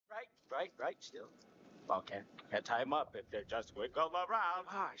Right, still. Well, can't tie him up if they're just wiggle around.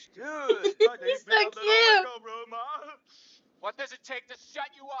 Gosh, dude. He's so cute. What does it take to shut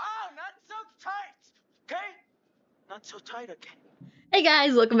you up? Oh, not so tight, okay? Not so tight, okay? Hey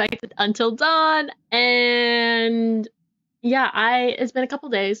guys, welcome back to Until Dawn, and yeah, it's been a couple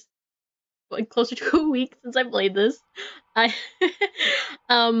days, like closer to a week since I played this. I,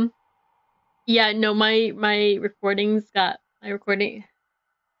 yeah, no, my recording,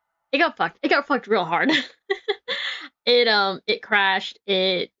 it got fucked. It got fucked real hard. It crashed.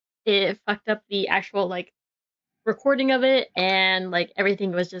 It fucked up the actual like recording of it, and like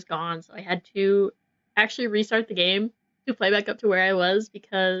everything was just gone. So I had to actually restart the game to play back up to where I was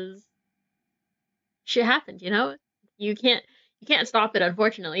because shit happened, you know? You can't stop it,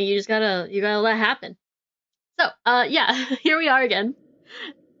 unfortunately. You gotta let it happen. So, yeah, here we are again.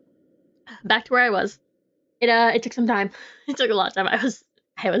 Back to where I was. It took some time. It took a lot of time.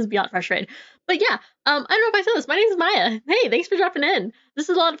 I was beyond frustrated. But yeah, I don't know if I said this. My name is Maya. Hey, thanks for dropping in. This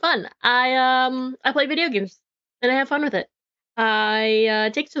is a lot of fun. I play video games and I have fun with it.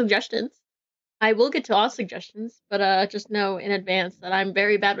 I take suggestions. I will get to all suggestions, but just know in advance that I'm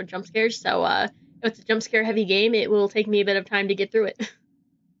very bad with jump scares, so if it's a jump scare heavy game, it will take me a bit of time to get through it.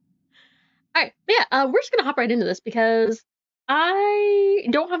 Alright, but yeah, we're just gonna hop right into this because I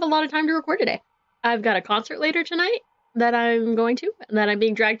don't have a lot of time to record today. I've got a concert later tonight that I'm going to, that I'm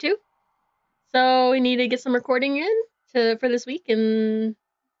being dragged to. So we need to get some recording in for this week, and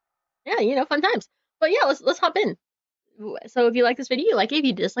yeah, you know, fun times. But yeah, let's hop in. So if you like this video, you like it. If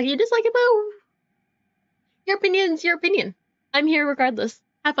you dislike it, well, your opinion's your opinion. I'm here regardless.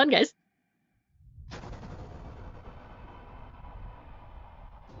 Have fun, guys.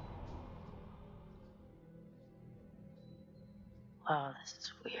 Oh, this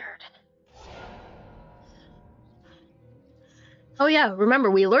is weird. Oh yeah,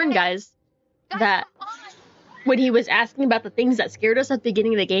 remember we learned, guys, that when he was asking about the things that scared us at the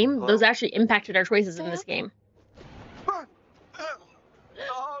beginning of the game, those actually impacted our choices in this game. Oh,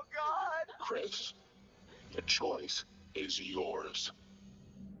 God. Chris, the choice is yours.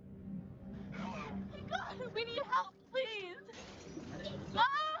 God, we need help, please.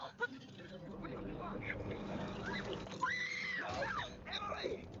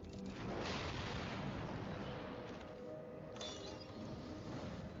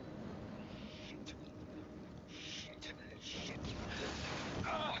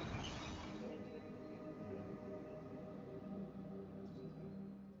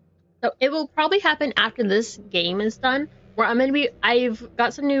 So it will probably happen after this game is done, where I've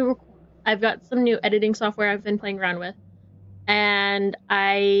got some new editing software I've been playing around with, and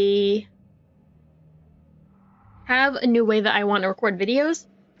I have a new way that I want to record videos.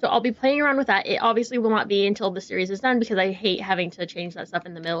 So I'll be playing around with that. It obviously will not be until the series is done because I hate having to change that stuff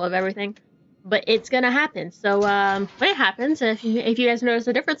in the middle of everything. But it's gonna happen. So when it happens, if you guys notice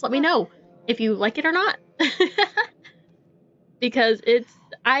a difference, let me know if you like it or not. Because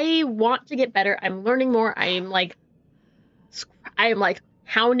I want to get better. I'm learning more. I am like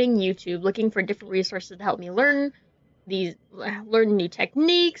hounding YouTube, looking for different resources to help me learn new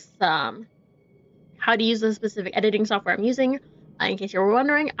techniques, how to use the specific editing software I'm using. In case you were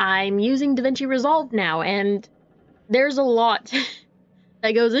wondering, I'm using DaVinci Resolve now, and there's a lot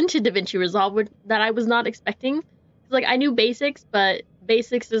that goes into DaVinci Resolve that I was not expecting. Like, I knew basics, but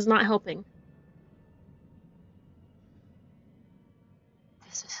basics is not helping.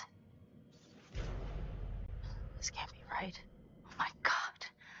 This can't be right. Oh my God.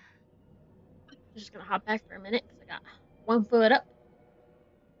 I'm just gonna hop back for a minute because I got one foot up.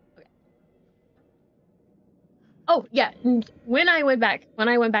 Okay. Oh yeah, and when I went back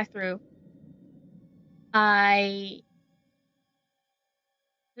through, oh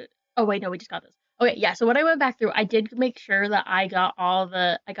wait, no, we just got this. Okay, yeah. So when I went back through, I did make sure that I got all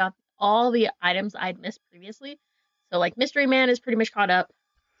the items I'd missed previously. So like Mystery Man is pretty much caught up.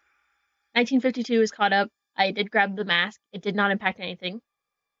 1952 is caught up. I did grab the mask. It did not impact anything.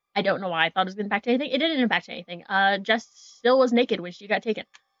 I don't know why I thought it was going to impact anything. It didn't impact anything. Jess still was naked when she got taken.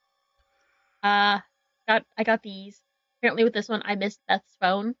 I got these. Apparently with this one, I missed Beth's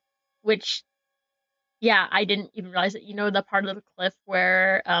phone, which, yeah, I didn't even realize it. You know the part of the cliff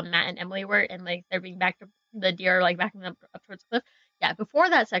where Matt and Emily were, and like they're being backed up, the deer are like backing up towards the cliff. Yeah, before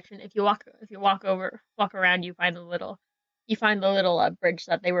that section, if you walk around, you find the little bridge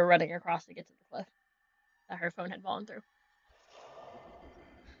that they were running across to get to the cliff that her phone had fallen through.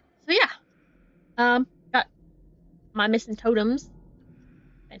 So yeah, got my missing totems.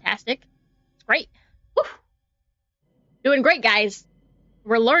 Fantastic. It's great. Woo! Doing great, guys.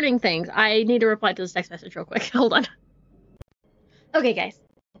 We're learning things. I need to reply to this text message real quick. Hold on. Okay, guys.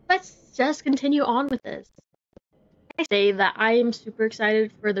 let's just continue on with this. I say that I am super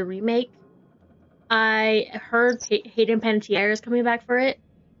excited for the remake. I heard Hayden Panettiere is coming back for it,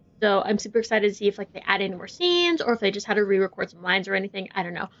 so I'm super excited to see if like they add any more scenes or if they just had to re-record some lines or anything. I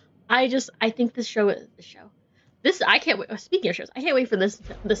don't know. I think this I can't wait. Speaking of shows, I can't wait for this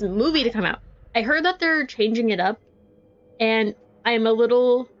movie to come out. I heard that they're changing it up, and I'm a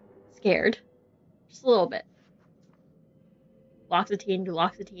little scared, just a little bit.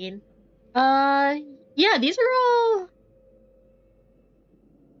 Duloxetine. Yeah, these are all.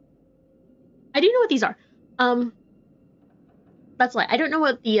 I do know what these are. That's like I don't know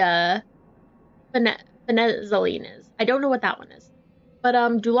what the phenazoline is. I don't know what that one is. But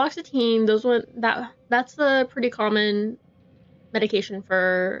duloxetine, that's the pretty common medication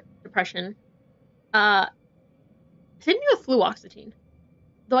for depression. Same thing with fluoxetine.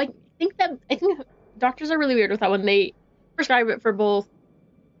 Though I think doctors are really weird with that one. They prescribe it for both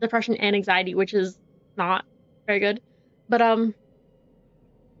depression and anxiety, which is not very good. But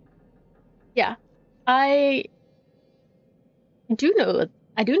yeah, I do know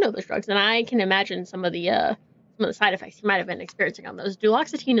those drugs, and I can imagine some of the side effects you might have been experiencing on those.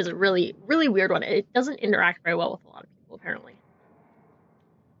 Duloxetine is a really, really weird one. It doesn't interact very well with a lot of people, apparently.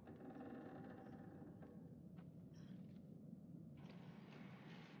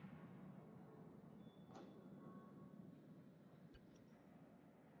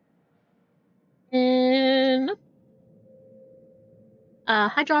 And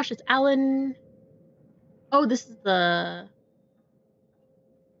hi Josh, it's Alan. Oh, this is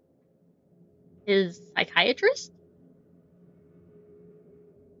his psychiatrist?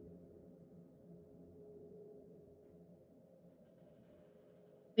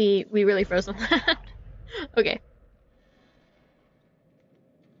 We really froze on that. Okay.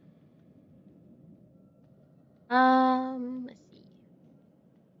 Let's see.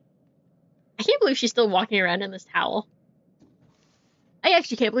 I can't believe she's still walking around in this towel. I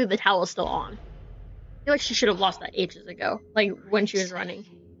actually can't believe the towel is still on. I feel like she should have lost that ages ago, like when she was running.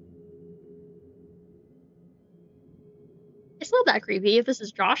 It's not that creepy if this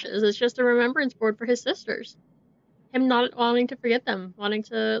is Josh's. It's just a remembrance board for his sisters. Him not wanting to forget them, wanting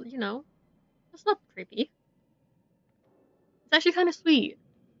to, that's not creepy. It's actually kind of sweet.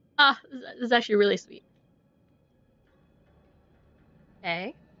 It's actually really sweet.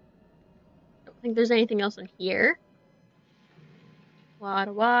 Okay. Don't think there's anything else in here.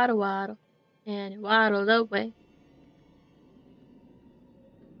 Waddle, waddle, waddle. And it waddled away.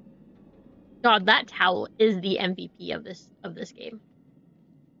 God, that towel is the MVP of this game.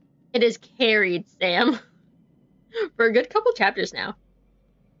 It has carried Sam for a good couple chapters now.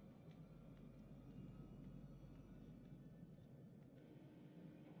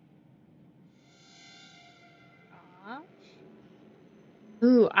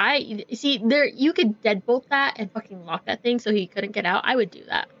 Ooh, I see there. You could deadbolt that and fucking lock that thing so he couldn't get out. I would do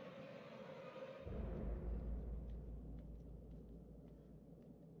that.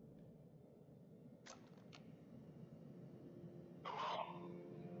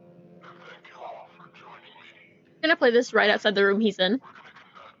 I'm gonna play this right outside the room he's in.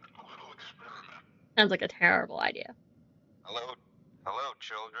 Sounds like a terrible idea. Hello,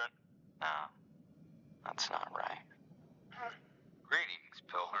 children. No, that's not right. Greetings,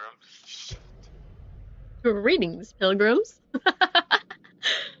 pilgrims. Greetings, pilgrims.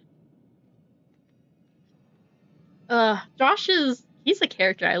 Josh he's a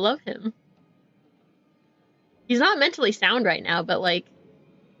character. I love him. He's not mentally sound right now, but like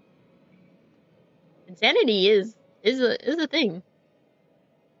insanity is a thing.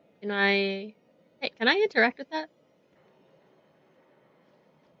 Can I interact with that?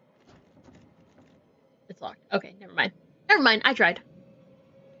 It's locked. Okay, never mind. Never mind, I tried.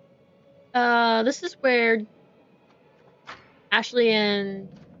 This is where Ashley and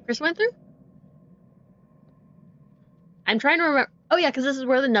Chris went through? I'm trying to remember. Oh yeah, because this is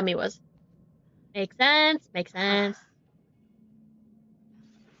where the dummy was. Makes sense, makes sense.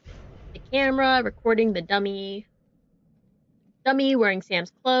 The camera recording the dummy. Dummy wearing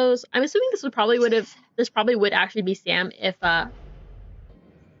Sam's clothes. I'm assuming this probably would actually be Sam if and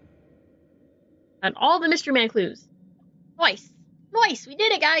all the Mystery Man clues. Nice. Nice, we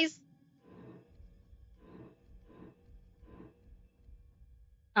did it, guys.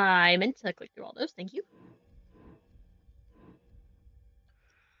 I meant to click through all those, thank you.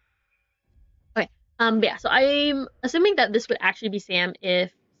 Okay, yeah, so I'm assuming that this would actually be Sam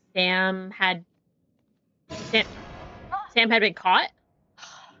if Sam had been caught.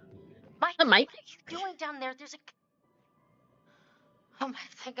 Mike, Mike? what are you doing down there? There's a... Oh my,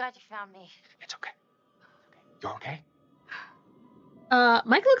 thank God you found me. It's okay. You're okay?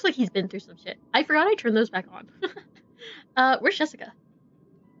 Mike looks like he's been through some shit. I forgot I turned those back on. Where's Jessica?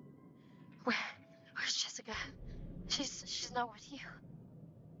 Where's Jessica? She's not with you.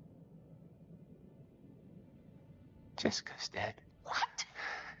 Jessica's dead. What?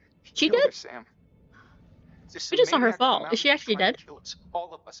 She Killed dead? her, Sam. This We just saw her maniac fall. come out Is she and actually try to dead? kill us,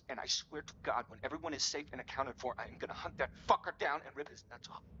 all of us, and I swear to God, when everyone is safe and accounted for, I am gonna hunt that fucker down and rip his nuts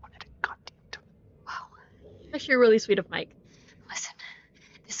off. What did it goddamn do? Wow. Actually, really sweet of Mike. Listen,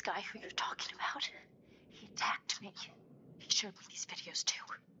 this guy who you're talking about, he attacked me. He showed me these videos too.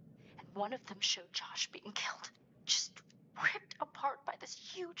 And one of them showed Josh being killed. Just ripped apart by this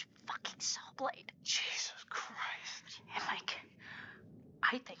huge fucking saw blade. Jesus Christ. And Mike,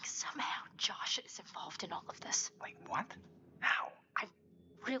 I think somehow Josh is involved in all of this. Wait, what? How?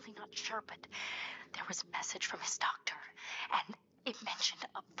 Really not sure, but there was a message from his doctor, and it mentioned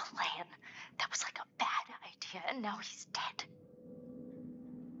a plan that was like a bad idea, and now he's dead.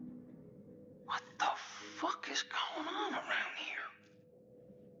 What the fuck is going on around here?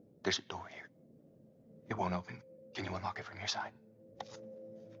 There's a door here. It won't open. Can you unlock it from your side?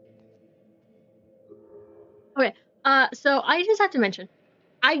 So I just have to mention,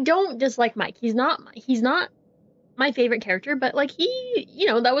 I don't dislike Mike. He's not my favorite character, but like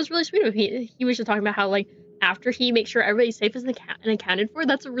that was really sweet of him. He was just talking about how like after he makes sure everybody's safe and accounted for,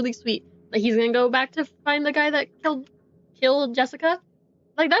 that's a really sweet. Like he's gonna go back to find the guy that killed Jessica.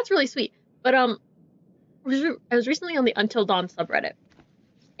 Like that's really sweet. But I was recently on the Until Dawn subreddit,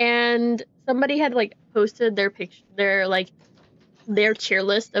 and somebody had like posted their tier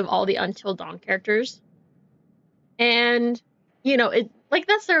list of all the Until Dawn characters. And, it like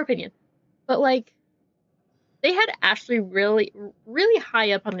that's their opinion. But like they had Ashley really, really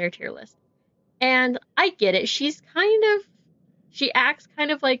high up on their tier list. And I get it. She acts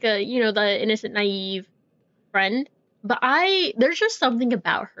kind of like a, the innocent, naive friend. But there's just something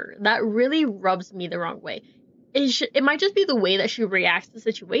about her that really rubs me the wrong way. It might just be the way that she reacts to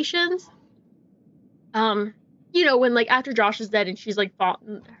situations. When like after Josh is dead and she's like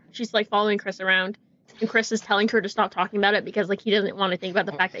following Chris around. And Chris is telling her to stop talking about it because like he doesn't want to think about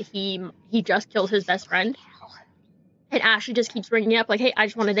the fact that he just killed his best friend. And Ashley just keeps bringing it up like, hey, I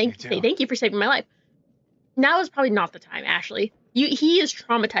just want to say thank you for saving my life. Now is probably not the time, Ashley. He is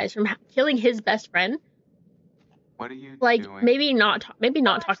traumatized from killing his best friend. What are you doing? Maybe not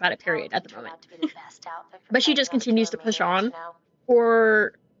talk about it. Period. At the moment. But she just continues to push on.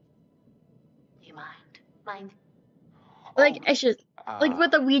 Or. Do you mind? Like it's just. Like with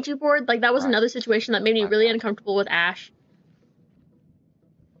the Ouija board, like that was another situation that made me really uncomfortable with Ash.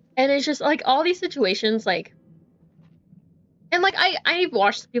 And it's just like all these situations, like, and like I've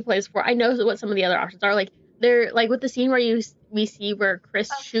watched people play this before. I know what some of the other options are. Like they're like with the scene where we see where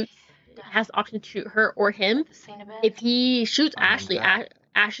Chris has the option to shoot her or him. If he shoots Ashley,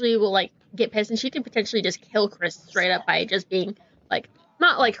 Ashley will like get pissed and she can potentially just kill Chris straight up by just being like.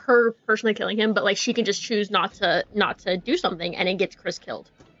 Not like her personally killing him, but like she can just choose not to do something and it gets Chris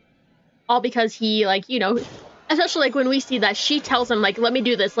killed. All because he like, especially like when we see that she tells him like, let me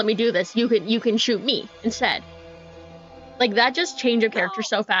do this, you can shoot me instead. Like that just change of character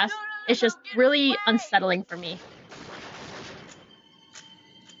so fast. It's just really unsettling for me.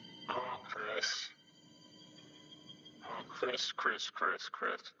 Oh, Chris. Oh, Chris.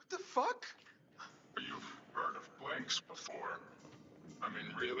 What the fuck? You've heard of blanks before. I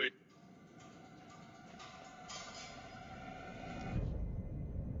mean, really?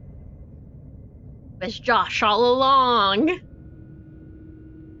 It's Josh all along.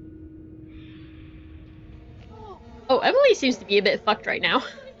 Oh, Emily seems to be a bit fucked right now.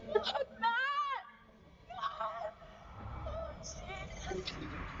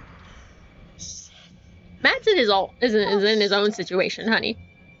 Matt's in his own situation, honey.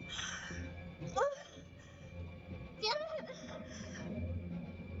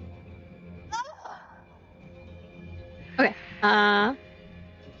 Okay,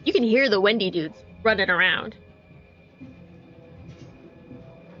 you can hear the Wendy dudes running around.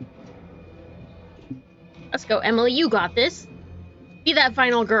 Let's go, Emily, you got this. Be that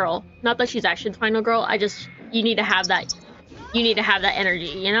final girl. Not that she's actually the final girl, you need to have that energy,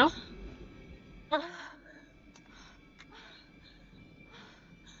 you know?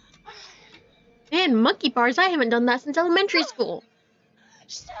 Man, monkey bars, I haven't done that since elementary school.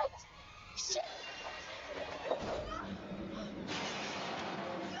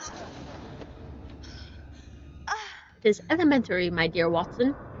 It is elementary, my dear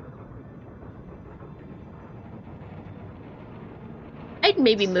Watson. I'd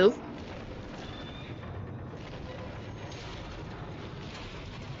maybe move.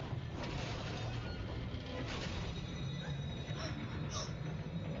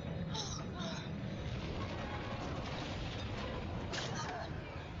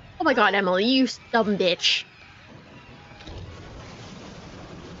 Oh my god, Emily, you dumb bitch.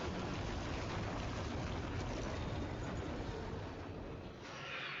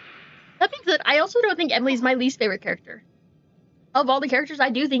 That being said, I also don't think Emily's my least favorite character. Of all the characters, I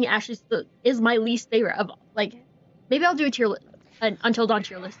do think Ashley is my least favorite of, like, maybe I'll do a tier list, an Until Dawn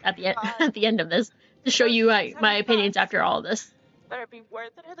tier list at the end, at the end of this to show you my opinions after all of this. Better be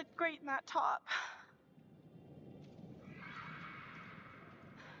worth it or the grate in that top.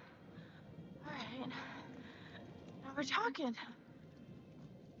 Alright. Now we're talking.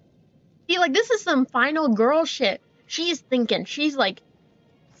 See, like, this is some final girl shit. She's thinking, she's, like,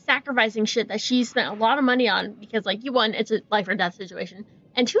 sacrificing shit that she spent a lot of money on because, like, one, it's a life or death situation,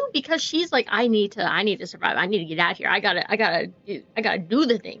 and two, because she's like, I need to survive. I need to get out of here. I gotta do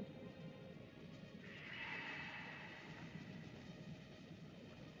the thing.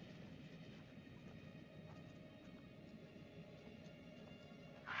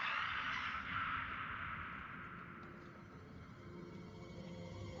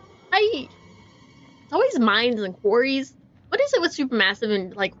 It's always mines and quarries. What is it with Supermassive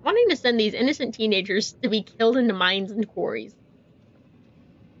and, like, wanting to send these innocent teenagers to be killed into mines and quarries?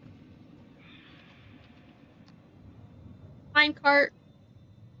 Minecart.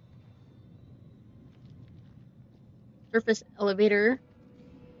 Surface elevator.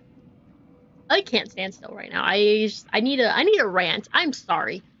 I can't stand still right now. I need a rant. I'm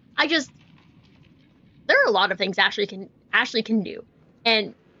sorry. There are a lot of things Ashley can do.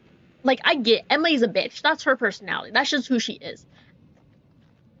 And, like, I get Emily's a bitch. That's her personality. That's just who she is.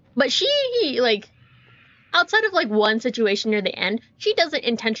 But she, like, outside of, like, one situation near the end, she doesn't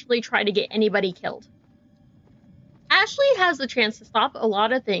intentionally try to get anybody killed. Ashley has the chance to stop a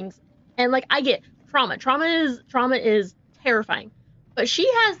lot of things. And, like, I get trauma. Trauma is terrifying. But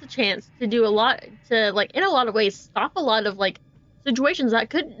she has the chance to do a lot, to, like, in a lot of ways, stop a lot of, like, situations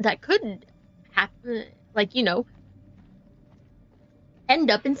that could happen, like, you know, end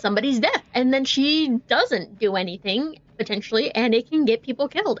up in somebody's death, and then she doesn't do anything potentially, and it can get people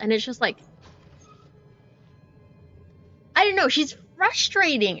killed, and it's just like, I don't know, she's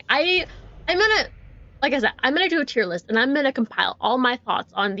frustrating. I'm gonna, like I said, I'm gonna do a tier list, and I'm gonna compile all my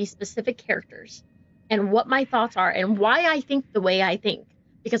thoughts on these specific characters and what my thoughts are and why I think the way I think,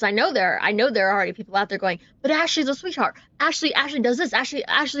 because I know there are already people out there going, but Ashley's a sweetheart. Ashley does this. Ashley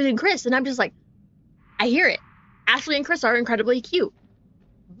and Chris, and I'm just like, I hear it. Ashley and Chris are incredibly cute.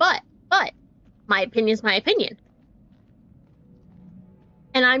 But, my opinion's my opinion.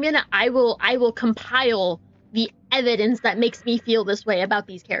 And I will compile the evidence that makes me feel this way about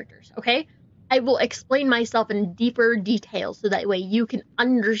these characters, okay? I will explain myself in deeper detail so that way you can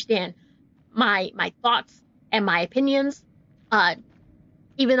understand my thoughts and my opinions,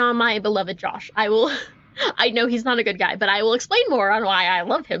 even on my beloved Josh. I know he's not a good guy, but I will explain more on why I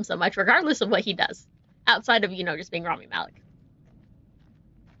love him so much, regardless of what he does, outside of, you know, just being Rami Malek.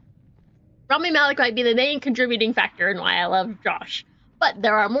 Rami Malek might be the main contributing factor in why I love Josh. But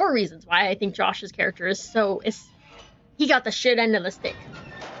there are more reasons why I think Josh's character he got the shit end of the stick.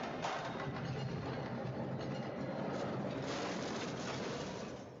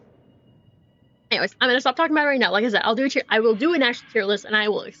 Anyways, I'm gonna stop talking about it right now. Like I said, I will do an Ashley tier list, and I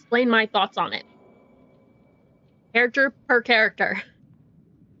will explain my thoughts on it. Character per character.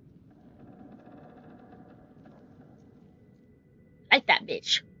 Like that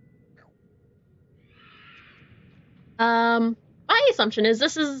bitch. My assumption is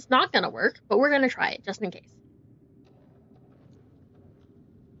this is not gonna work, but we're gonna try it just in case.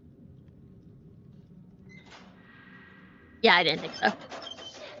 Yeah, I didn't think so. Okay.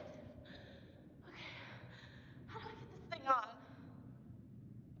 How do I get this thing on?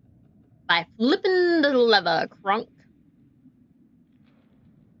 By flipping the lever, crunk.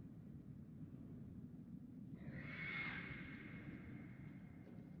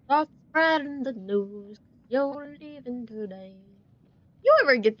 Start spreading the news. You're leaving today. You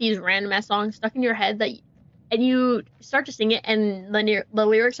ever get these random ass songs stuck in your head and you start to sing it and the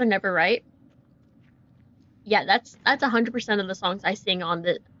lyrics are never right? Yeah, that's 100% of the songs I sing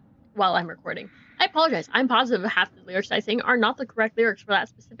while I'm recording. I apologize. I'm positive half the lyrics I sing are not the correct lyrics for that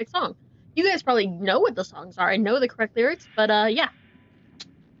specific song. You guys probably know what the songs are and know the correct lyrics, but yeah.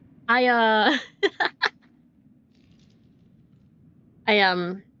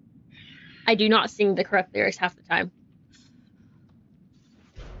 I do not sing the correct lyrics half the time.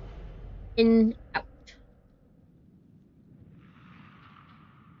 In, out.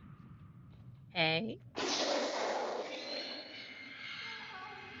 Okay.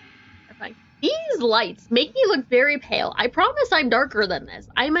 These lights make me look very pale. I promise I'm darker than this.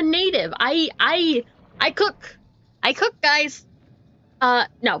 I'm a native. I cook. I cook, guys.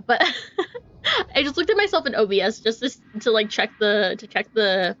 No, but I just looked at myself in OBS just to like check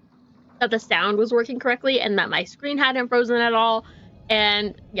that the sound was working correctly and that my screen hadn't frozen at all.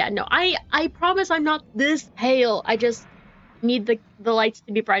 And yeah, no, I promise I'm not this pale. I just need the lights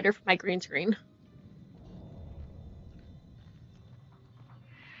to be brighter for my green screen.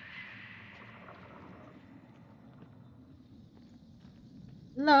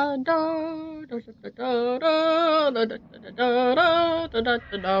 La da da da da da da da da da da da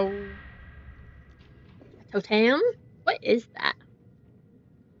da da. Totem? What is that?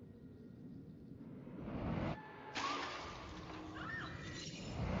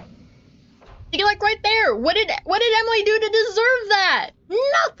 See, like right there. What did Emily do to deserve that?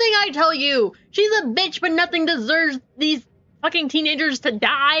 Nothing, I tell you. She's a bitch, but nothing deserves these fucking teenagers to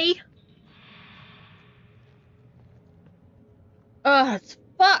die. Ugh, it's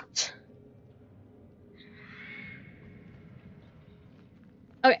fucked.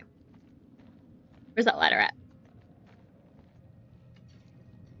 Okay. Where's that ladder at?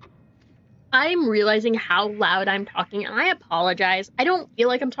 I'm realizing how loud I'm talking, and I apologize. I don't feel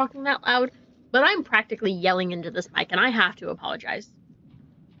like I'm talking that loud, but I'm practically yelling into this mic, and I have to apologize.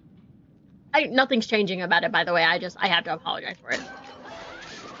 Nothing's changing about it, by the way. I have to apologize for it.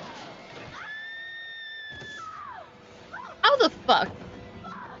 How the fuck?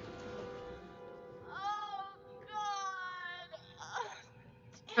 Oh God!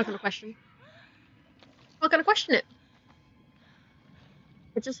 Not gonna question. Not gonna question it.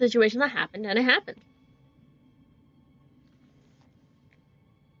 It's a situation that happened, and it happened.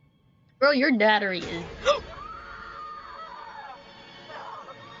 Girl, your battery is...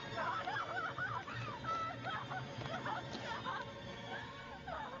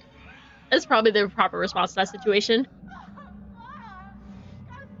 That's probably the proper response to that situation.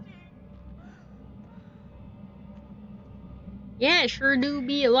 Yeah, it sure do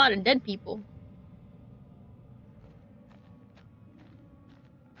be a lot of dead people.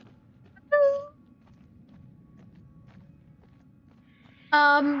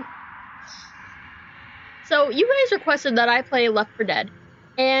 So you guys requested that I play Left 4 Dead,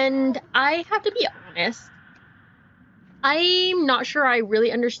 and I have to be honest, I'm not sure I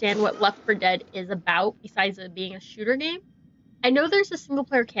really understand what Left 4 Dead is about besides it being a shooter game. I know there's a single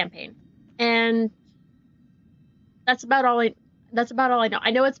player campaign, and that's about all I know.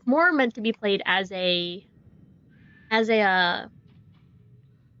 I know it's more meant to be played as a what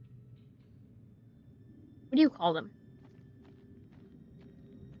do you call them?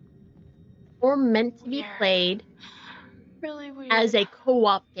 Or meant to be played Really weird. as a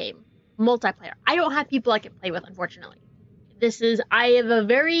co-op game, multiplayer. I don't have people I can play with, unfortunately. I have a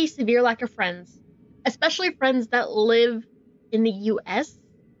very severe lack of friends, especially friends that live in the US.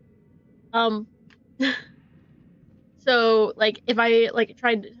 So like if I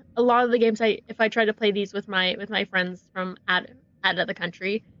tried a lot of the games, if I try to play these with my friends from out of the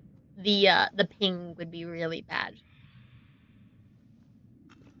country, the ping would be really bad.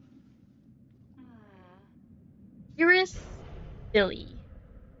 Dearest Billy,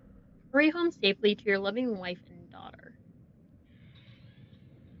 hurry home safely to your loving wife and daughter.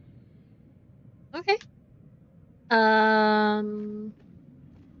 Okay.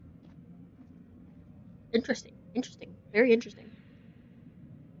 Interesting. Very interesting.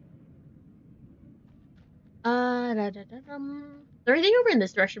 Is there anything over in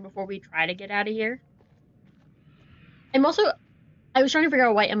this direction before we try to get out of here? I was trying to figure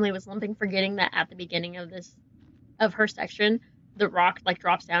out why Emily was limping, forgetting that at the beginning of her section, the rock like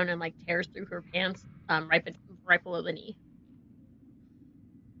drops down and like tears through her pants, right below the knee.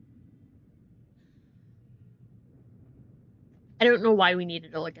 I don't know why we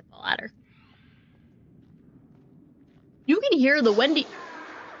needed to look at the ladder. You can hear the Wendy.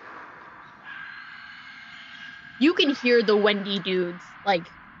 You can hear the Wendy dudes, like,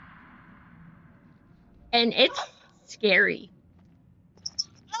 and it's scary.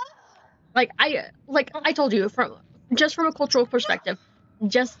 Like I told you, from a cultural perspective,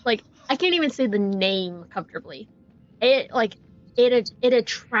 just like I can't even say the name comfortably. It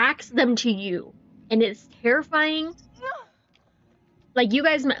attracts them to you, and it's terrifying. Like you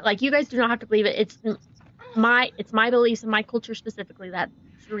guys do not have to believe it. It's my beliefs and my culture specifically. That's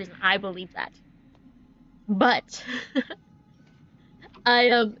the reason I believe that. But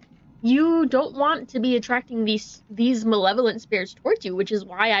you don't want to be attracting these malevolent spirits towards you, which is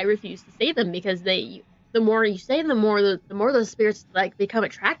why I refuse to say them, because the more you say them, the more those spirits like become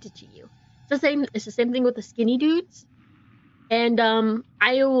attracted to you. It's the same thing with the skinny dudes. And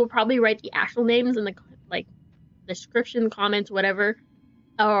I will probably write the actual names in the like description, comments, whatever.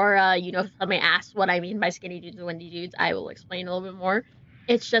 or you know, if somebody asks what I mean by skinny dudes and windy dudes, I will explain a little bit more.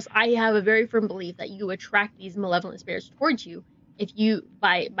 It's just I have a very firm belief that you attract these malevolent spirits towards you if you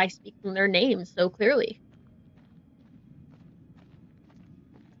by speaking their names so clearly.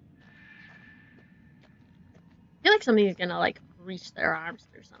 I feel like somebody's gonna like reach their arms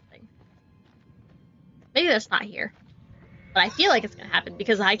through something. Maybe that's not here. But I feel like it's gonna happen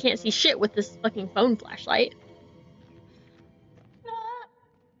because I can't see shit with this fucking phone flashlight.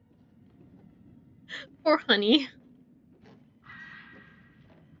 Poor honey.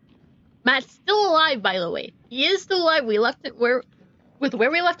 Matt's still alive, by the way. He is still alive. We left it where we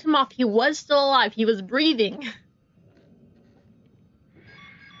left him off. He was still alive. He was breathing.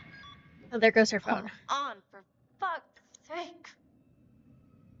 Oh, there goes her phone. Hold on, for fuck's sake.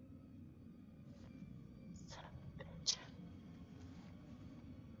 Son of a bitch.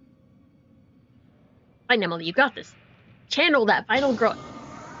 Fine, Emily, you got this. Channel that final girl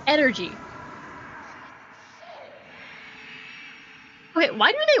energy. Okay,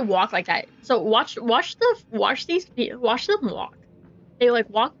 why do they walk like that? So watch them walk. They like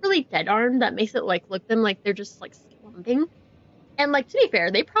walk really dead armed. That makes it like look them like they're just like slumping. And like to be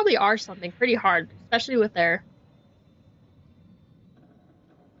fair, they probably are slumping pretty hard, especially with their.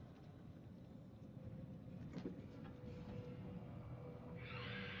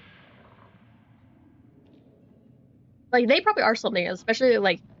 Like they probably are slumping, especially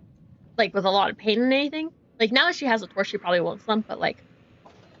like with a lot of pain and anything. Like now that she has a torch, she probably won't slump. But like,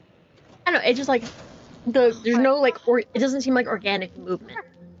 I don't know. It's just like there's no like it doesn't seem like organic movement.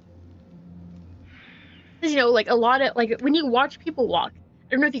 Because, you know, like a lot of like when you watch people walk,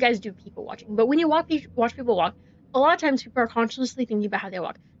 I don't know if you guys do people watching, but when you watch people walk, a lot of times people are consciously thinking about how they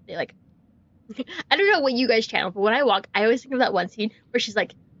walk. They like, I don't know what you guys channel, but when I walk, I always think of that one scene where she's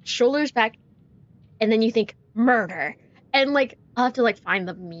like shoulders back, and then you think murder, and like I'll have to like find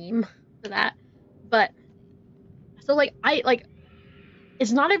the meme for that. But so like I like,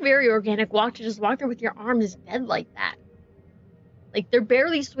 it's not a very organic walk to just walk there with your arms dead like that. Like they're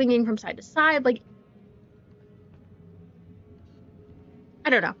barely swinging from side to side, like. I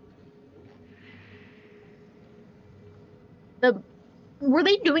don't know. Were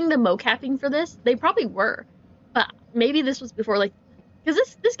they doing the mocapping for this? They probably were, but maybe this was before, like,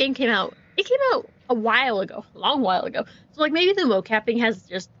 because this game came out. It came out a while ago, a long while ago. So like maybe the mocapping has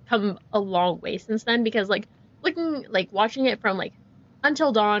just come a long way since then. Because like watching it from like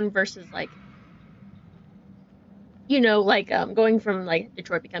Until Dawn versus like, you know, like going from like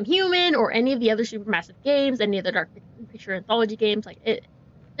Detroit Become Human or any of the other Supermassive games, any of the Dark Picture anthology games, like it.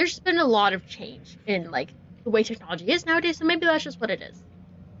 There's been a lot of change in like the way technology is nowadays, so maybe that's just what it is.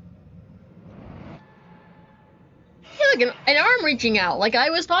 Yeah, like an arm reaching out, like I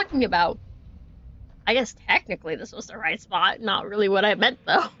was talking about. I guess technically this was the right spot, not really what I meant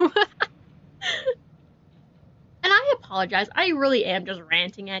though. And I apologize. I really am just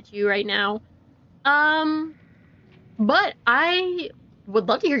ranting at you right now. But I would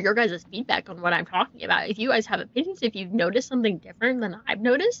love to hear your guys' feedback on what I'm talking about. If you guys have opinions, if you've noticed something different than I've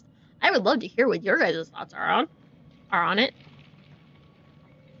noticed, I would love to hear what your guys' thoughts are on it.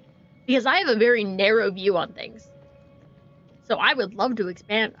 Because I have a very narrow view on things. So I would love to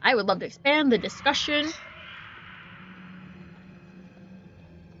expand the discussion.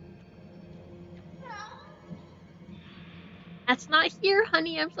 That's not here,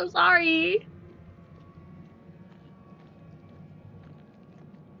 honey. I'm so sorry.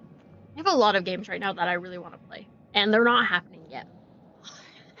 I have a lot of games right now that I really want to play, and they're not happening yet.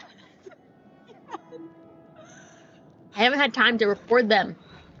 I haven't had time to record them.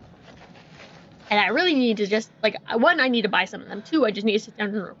 And I really need to just, like, one, I need to buy some of them. Two, I just need to sit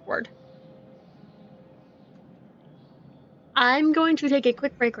down and record. I'm going to take a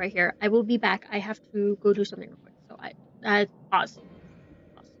quick break right here. I will be back. I have to go do something real quick. So pause.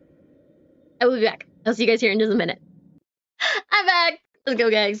 I will be back. I'll see you guys here in just a minute. I'm back. Let's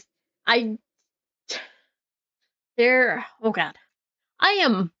go, guys. Oh God.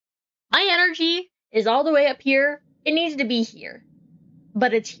 My energy is all the way up here. It needs to be here,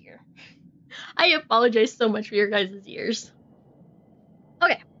 but it's here. I apologize so much for your guys' ears.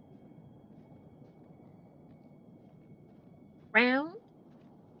 Okay. Round.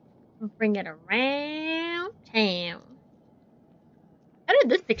 Bring it around town. How did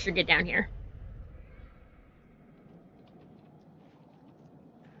this picture get down here?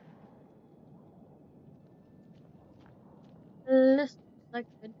 This looks like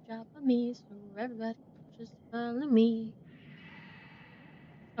a good job for me, so everybody just follow me.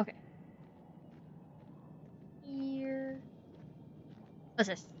 Okay. Here. What's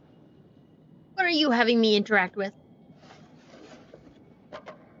this? What are you having me interact with?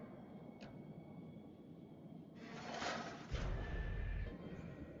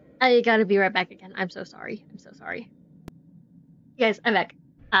 I gotta be right back again. I'm so sorry. I'm so sorry. You guys, I'm back.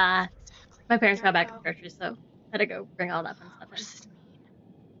 My parents got back from groceries, so had to go bring all that fun stuff What does this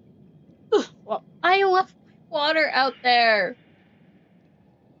in. Well, I left water out there.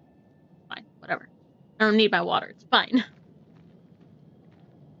 Fine, whatever. I don't need my water. It's fine.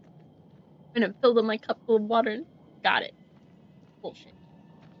 I'm gonna fill up my cup full of water and got it. Bullshit.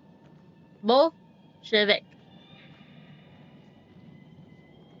 Bolshevik.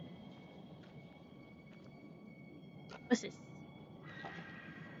 What's this?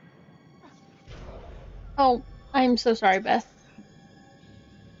 Oh, I'm so sorry, Beth.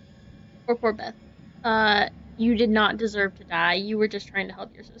 Poor Beth. You did not deserve to die. You were just trying to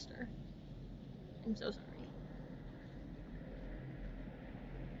help your sister. I'm so sorry.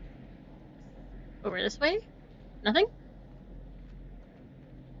 Over this way? Nothing?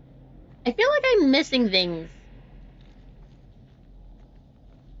 I feel like I'm missing things.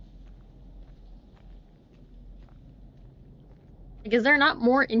 Like, is there not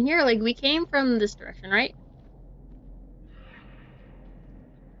more in here? Like, we came from this direction, right?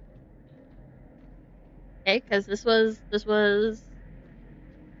 Okay, because this was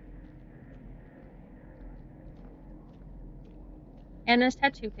Anna's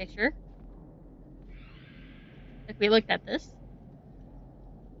tattoo picture. Like, we looked at this.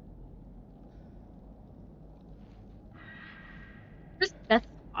 Where's Beth's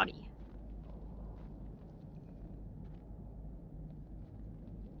body?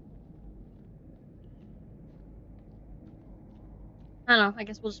 I don't know, I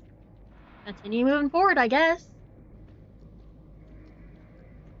guess we'll just continue moving forward, I guess.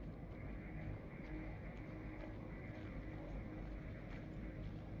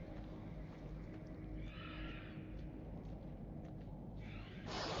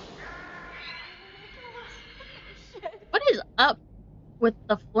 What is up with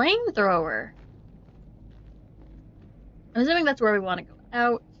the flamethrower? I'm assuming that's where we want to go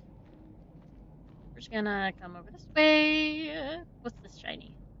out. We're just gonna come over this way. What's this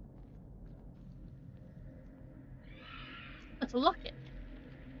shiny? Let's lock it.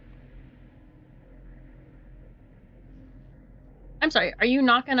 I'm sorry, are you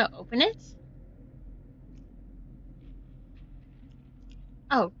not gonna open it?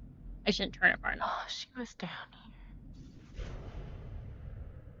 Oh, I shouldn't turn it far enough. Oh, she was down here.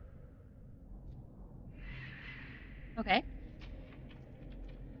 Okay.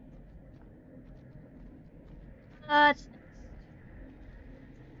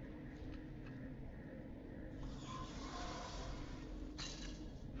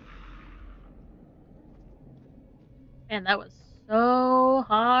 Man, that was so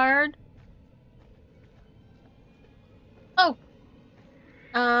hard. Oh.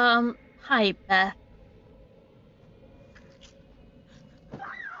 Hi, Beth.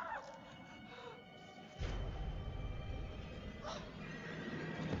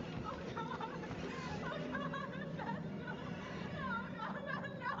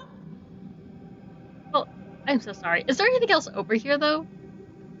 Oh, I'm so sorry. Is there anything else over here, though?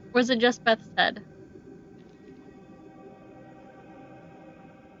 Or is it just Beth's head?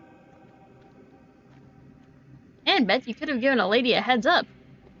 And Beth, you could have given a lady a heads up.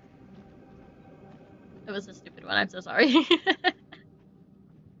 It was a stupid one. I'm so sorry. Some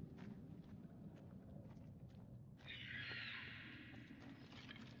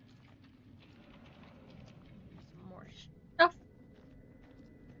more stuff.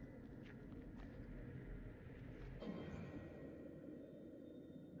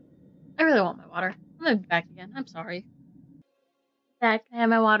 I really want my water. I'm gonna be back again. I'm sorry. Back. I have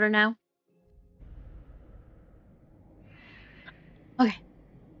my water now. Okay.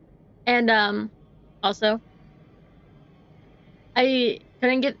 And also, I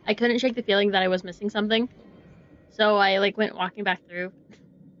couldn't shake the feeling that I was missing something. So I went walking back through.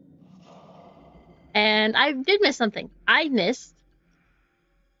 And I did miss something. I missed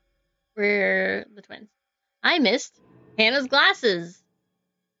where the twins. I missed Hannah's glasses.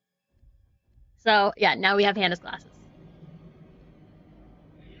 So yeah, now we have Hannah's glasses.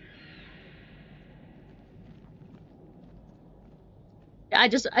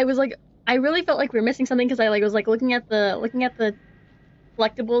 I really felt like we were missing something because I was looking at the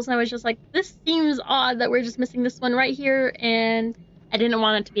collectibles and I was just like, this seems odd that we're just missing this one right here, and I didn't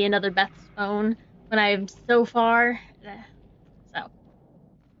want it to be another Beth's phone when I'm so far. So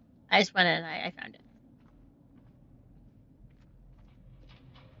I just went in and I found it.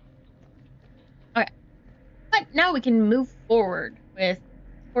 Okay. But now we can move forward with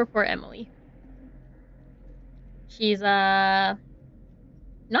poor Emily. She's not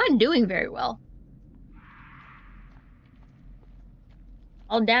doing very well.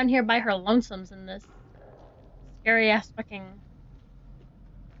 all down here by her lonesomes in this scary ass fucking.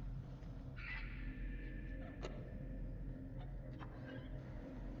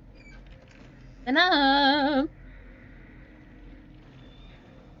 Enough.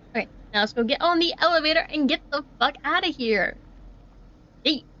 Okay, now let's go get on the elevator and get the fuck out of here.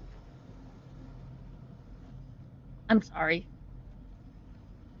 Hey. I'm sorry.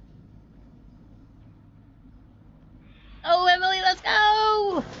 Oh, Emily, let's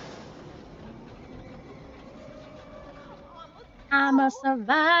go! I'm a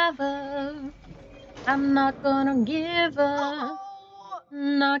survivor. I'm not gonna give up.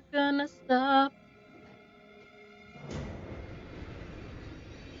 Not gonna stop.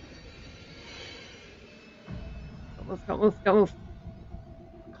 Don't move, don't move, don't move.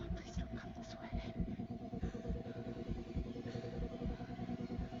 God, please don't come this way.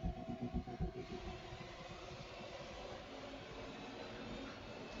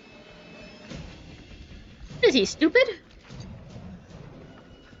 Is he stupid?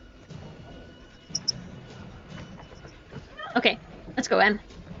 Okay, let's go, Em.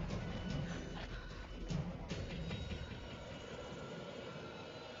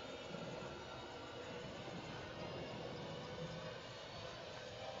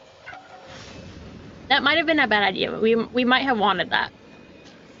 That might have been a bad idea. We might have wanted that.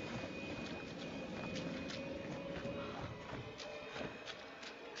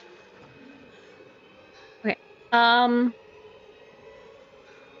 Okay.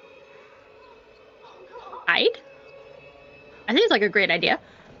 Hide? I think it's like a great idea.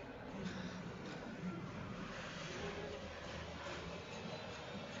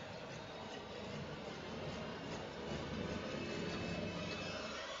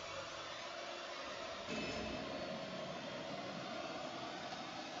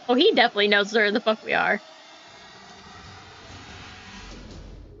 Oh, he definitely knows where the fuck we are.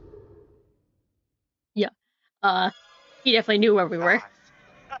 Yeah. He definitely knew where we were.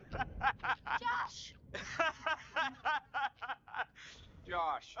 Josh!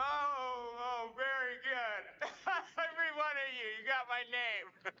 Josh. Oh, very good. Every one of you, you got my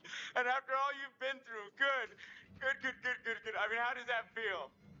name. And after all you've been through, good. I mean, how does that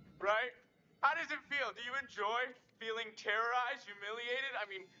feel? Right? How does it feel? Do you enjoy feeling terrorized, humiliated? I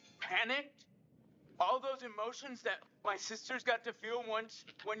mean, panicked? All those emotions that my sisters got to feel 1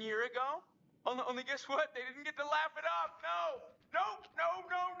 year ago? Only guess what? They didn't get to laugh it up. No.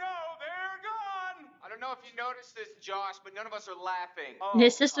 They're gone. I don't know if you noticed this, Josh, but none of us are laughing. Oh,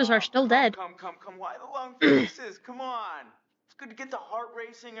 His sisters are still dead. Come. Why the long faces? Come on. It's good to get the heart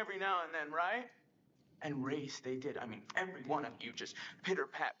racing every now and then, right? And race they did. I mean, every one of you just pitter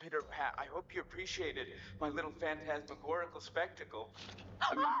pat. I hope you appreciated my little phantasmagorical spectacle.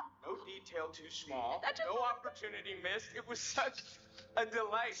 I mean, no detail too small, no opportunity missed. It was such a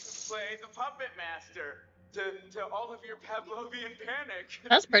delight to play the puppet master to all of your Pavlovian panic.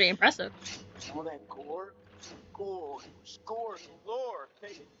 That's pretty impressive. All that gore, galore,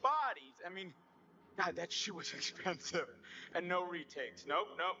 fake bodies. I mean, God, that shit was expensive. And no retakes.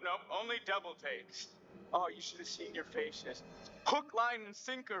 Nope. Only double takes. Oh, you should have seen your faces. Hook, line, and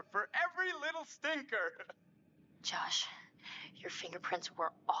sinker for every little stinker. Josh, your fingerprints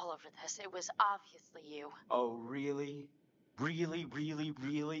were all over this. It was obviously you. Oh, really? Really?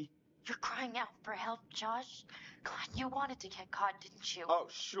 You're crying out for help, Josh. God, you wanted to get caught, didn't you? Oh,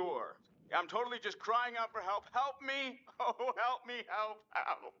 sure. I'm totally just crying out for help. Help me. Oh, help me, help.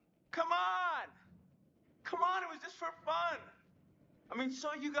 Come on, it was just for fun. I mean, so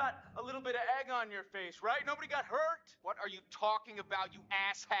you got a little bit of egg on your face, right? Nobody got hurt? What are you talking about, you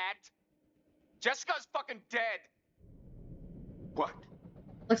asshat? Jessica's fucking dead. What?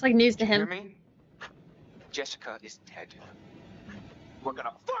 Looks like news to Hear him. me? Jessica is dead. We're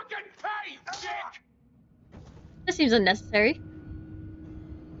gonna fucking pay, you dick! This seems unnecessary.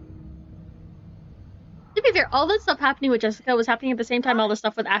 To be fair, all that stuff happening with Jessica was happening at the same time all the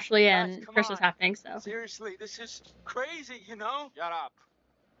stuff with Ashley and Come Chris was on. happening, so. Seriously, this is crazy, you know? Shut up.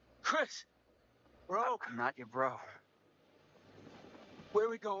 Chris, bro, I'm not your bro. where are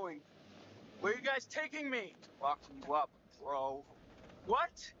we going? Where are you guys taking me? Locking you up, bro.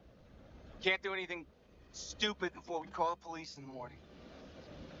 What? Can't do anything stupid before we call the police in the morning.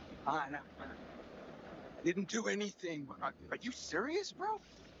 I didn't do anything. Are you serious, bro?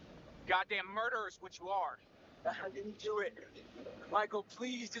 Goddamn murderer is what you are. I didn't do it. Michael,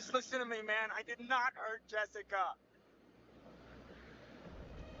 please, just listen to me, man. I did not hurt Jessica.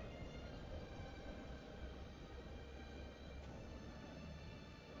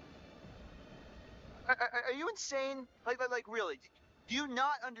 Are you insane? Like, really? Do you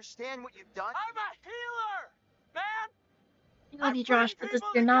not understand what you've done? I'm a healer, man. I love you, Josh, but this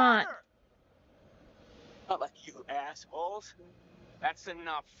you're not. Not like you assholes. That's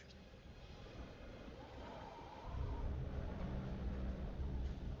enough.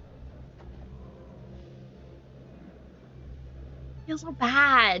 I feel so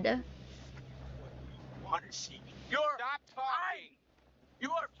bad. Want to see? You're stop talking.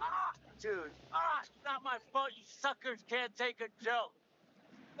 You are dude. It's not my fault. You suckers can't take a joke.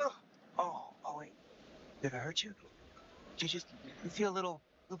 Oh, wait. Did I hurt you? Did you feel a little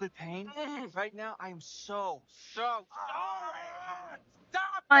bit of pain? Right now, I am so Sorry.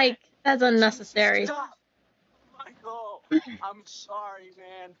 Stop. Mike, that's unnecessary. Stop. Michael, I'm sorry,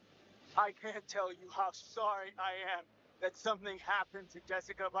 man. I can't tell you how sorry I am that something happened to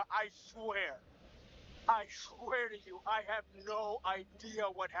Jessica, but I swear to you, I have no idea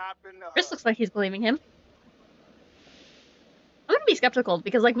what happened to her. Chris looks like he's believing him. I'm gonna be skeptical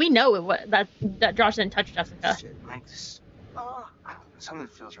because, like, we know that Josh didn't touch Jessica. Shit, Mike, something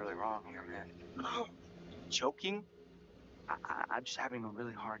feels really wrong here, man. Joking? I'm just having a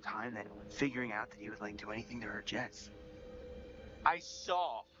really hard time figuring out that he would, like, do anything to hurt Jess. I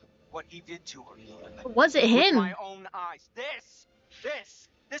saw what he did to her. Was it With him? my own eyes. This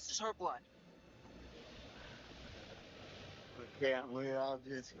is her blood. Can't we all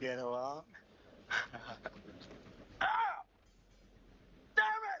just get along?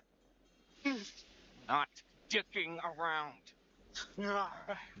 Damn it! Not dicking around. Not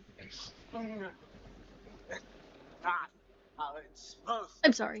how it's supposed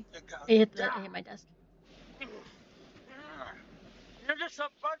I'm sorry. to go. I hit my desk. You're just a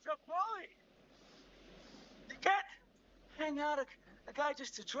bunch of bullies. You can't hang out a guy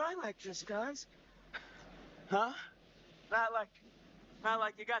just to try like this, guys. Huh? Not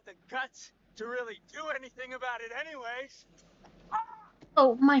like you got the guts to really do anything about it anyways.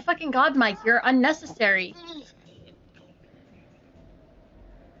 Oh my fucking god, Mike, you're unnecessary.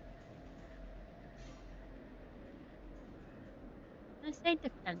 I say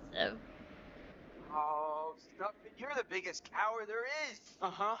defensive. Oh, stop it. You're the biggest coward there is.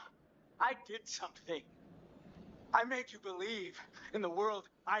 Uh-huh. I did something. I made you believe in the world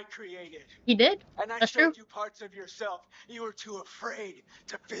I created. He did. And I That's showed true. you parts of yourself you were too afraid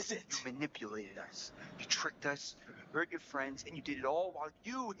to visit. You manipulated us. You tricked us, hurt your friends, and you did it all while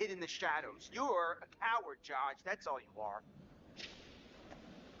you hid in the shadows. You're a coward, Josh. That's all you are.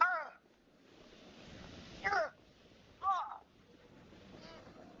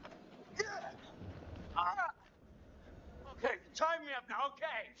 Okay, time me up now,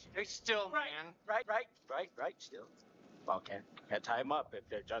 okay? Stay still, man. Right, still. Well, can't tie him up if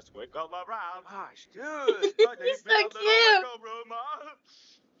they just wiggle around. Gosh, dude. He's so cute.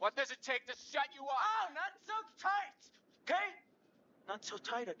 What does it take to shut you up? Oh, not so tight, okay? Not so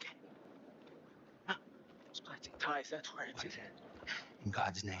tight again. Splicing ties, that's where it's at. In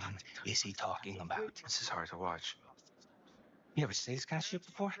God's name, is he talking about? This is hard to watch. You ever say this kind of shit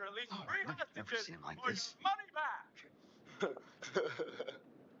before? I've never seen him like this. Money back.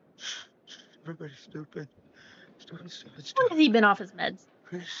 Everybody's stupid. How long has he been off his meds?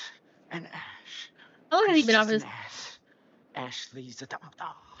 Chris and Ash. How long has he been off his... Ashley's a dumb.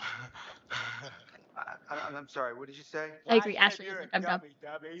 I'm sorry, what did you say? I agree, Ashley is a dumb.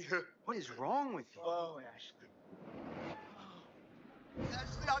 Dummy. What is wrong with you? Oh, Ashley.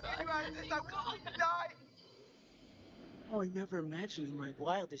 Ashley, I'll get you out of this. I want to die. Oh, I never imagined in my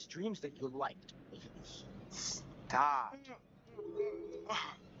wildest dreams that you liked me. Stop.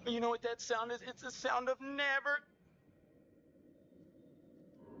 You know what that sound is? It's the sound of never.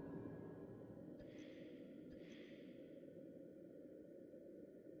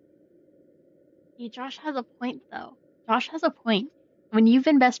 See, Josh has a point, though. Josh has a point. When you've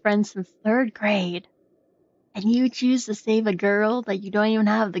been best friends since 3rd grade, and you choose to save a girl that you don't even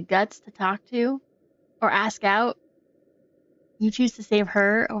have the guts to talk to or ask out, you choose to save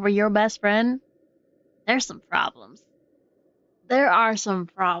her over your best friend, there's some problems. There are some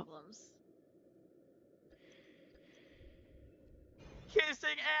problems.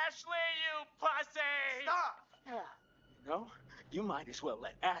 Kissing Ashley, you pussy! Stop. Yeah. You know, you might as well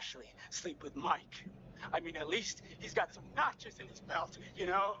let Ashley sleep with Mike. I mean, at least he's got some notches in his belt, you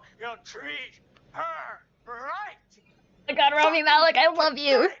know? You don't treat her right. I got Rami Malek, I love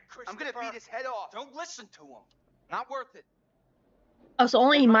you. I'm gonna beat his head off. Don't listen to him. Not worth it. Oh, so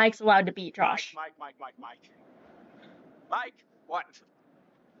only Mike's allowed to beat Josh. Mike. Mike, what?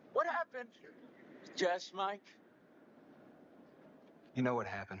 What happened? Just Mike? You know what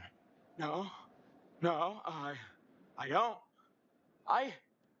happened? No, I don't. I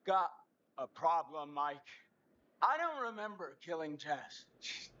got a problem, Mike. I don't remember killing Jess.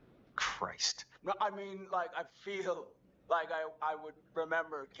 Christ. No, I mean, like, I feel like I would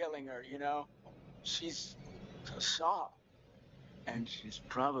remember killing her, you know? She's so soft. And she's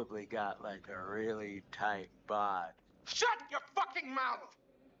probably got like a really tight bod. Shut your fucking mouth!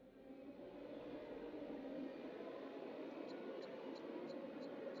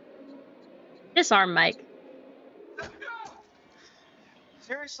 Disarm Mike.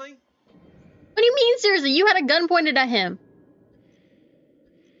 Seriously? What do you mean, seriously? You had a gun pointed at him.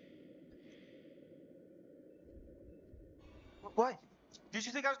 What? Did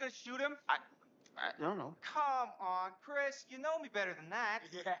you think I was gonna shoot him? I don't know. Come on, Chris. You know me better than that.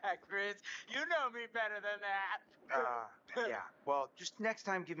 Yeah, Chris, you know me better than that. Yeah. Well, just next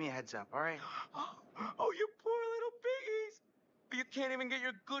time, give me a heads up, all right? Oh, you poor little piggies. You can't even get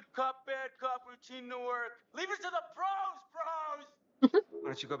your good cop, bad cop routine to work. Leave it to the pros, bros. Why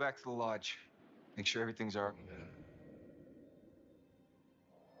don't you go back to the lodge? Make sure everything's all right.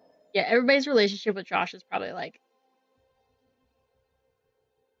 Yeah, everybody's relationship with Josh is probably like...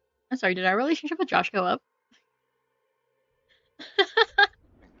 I'm sorry, did our relationship with Josh go up?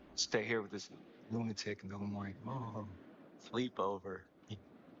 Stay here with this lunatic until the morning. Oh, sleepover.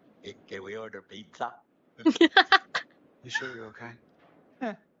 Can we order pizza? You sure you're okay?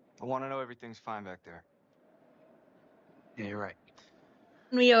 I want to know everything's fine back there. Yeah, you're right.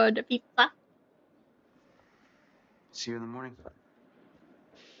 We ordered pizza. See you in the morning.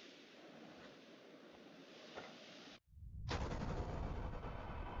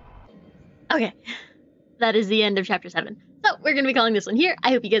 Okay, that is the end of chapter 7. So we're going to be calling this one here.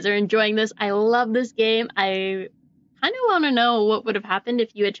 I hope you guys are enjoying this. I love this game. I kind of want to know what would have happened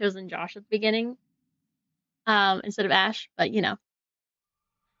if you had chosen Josh at the beginning instead of Ash, but you know,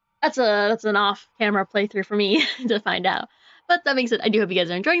 that's an off-camera playthrough for me to find out. But that being said, I do hope you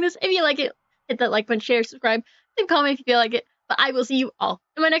guys are enjoying this. If you like it, hit that like button, share, subscribe, leave a comment if you feel like it. But I will see you all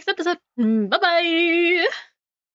in my next episode. Bye-bye!